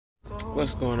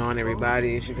What's going on,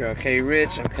 everybody? It's your girl K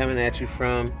Rich. I'm coming at you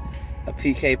from a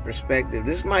PK perspective.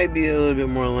 This might be a little bit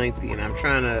more lengthy, and I'm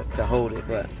trying to hold it,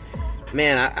 but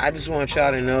man, I just want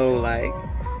y'all to know, like,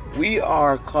 we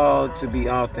are called to be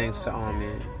all things to all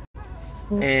men.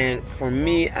 And for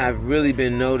me, I've really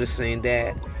been noticing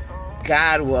that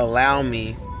God will allow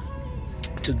me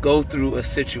to go through a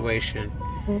situation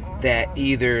that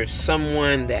either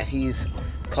someone that He's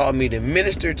called me to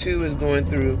minister to is going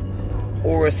through,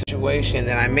 or a situation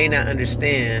that I may not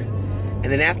understand.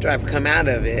 And then after I've come out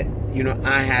of it,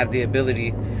 I have the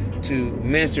ability to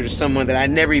minister to someone that I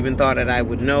never even thought that I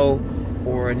would know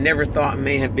or never thought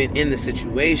may have been in the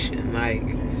situation. Like,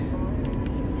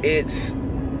 it's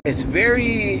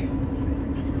very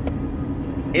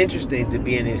interesting to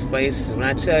be in these places. When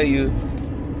I tell you,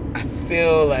 I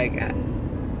feel like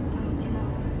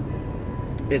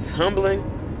it's humbling,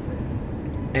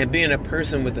 and being a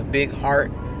person with a big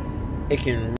heart, it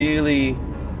can really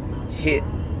hit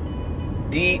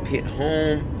deep, hit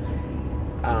home,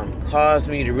 cause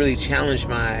me to really challenge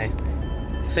my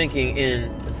thinking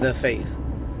in the faith.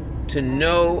 To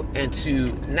know and to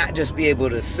not just be able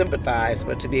to sympathize,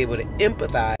 but to be able to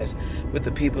empathize with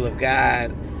the people of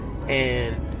God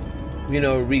and,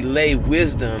 relay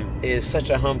wisdom is such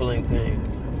a humbling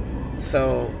thing.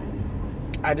 So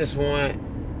I just want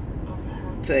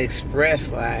to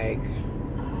express,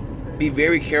 be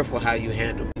very careful how you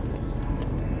handle people.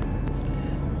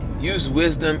 Use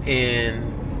wisdom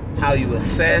in how you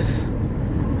assess,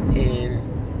 in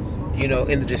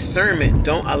the discernment.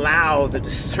 Don't allow the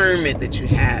discernment that you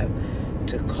have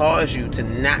to cause you to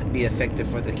not be effective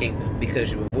for the kingdom,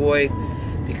 because you avoid,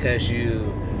 because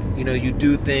you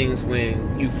do things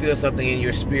when you feel something in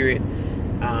your spirit.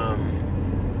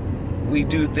 We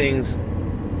do things,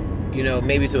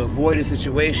 maybe to avoid a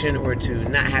situation or to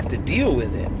not have to deal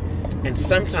with it. And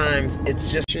sometimes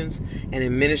it's just and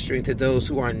administering to those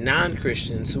who are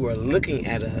non-Christians, who are looking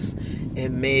at us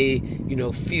and may,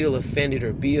 feel offended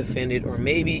or be offended, or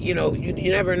maybe, you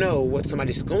never know what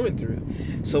somebody's going through.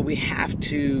 So we have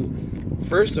to,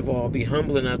 first of all, be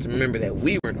humble enough to remember that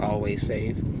we weren't always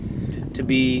saved, to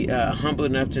be humble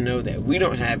enough to know that we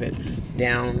don't have it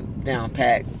down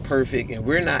packed perfect, and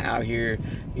we're not out here,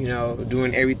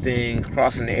 doing everything,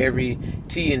 crossing every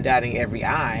T and dotting every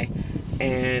I,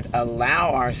 and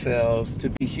allow ourselves to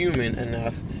be human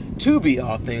enough to be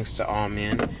all things to all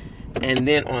men. And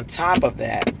then on top of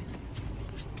that,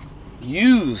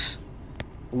 use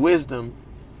wisdom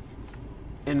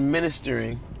in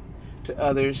ministering to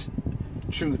others,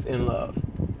 truth and love.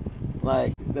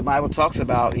 Like the Bible talks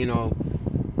about, and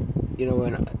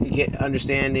get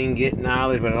understanding, get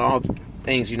knowledge, but in all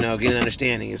things, get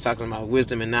understanding. It's talking about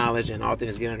wisdom and knowledge, and all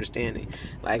things get understanding.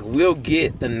 Like, we'll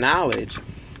get the knowledge,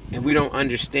 and we don't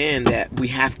understand that we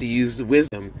have to use the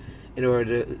wisdom in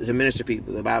order to minister to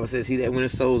people. The Bible says, he that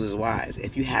winneth souls is wise.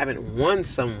 If you haven't won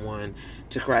someone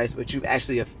to Christ, but you've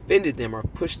actually offended them or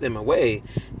pushed them away,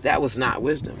 that was not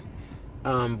wisdom.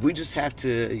 We just have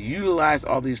to utilize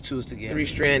all these tools together.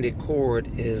 Three-stranded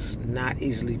cord is not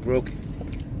easily broken.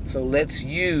 So let's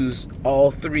use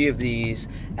all three of these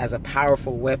as a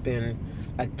powerful weapon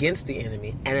against the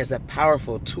enemy, and as a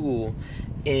powerful tool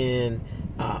in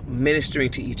ministering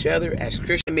to each other as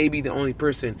Christians. May be the only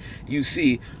person you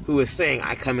see who is saying,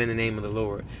 I come in the name of the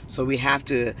Lord. So we have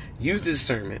to use the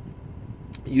discernment,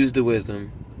 use the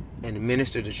wisdom, and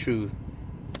minister the truth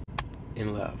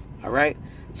in love. All right?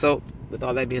 So with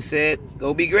all that being said,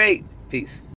 go be great. Peace.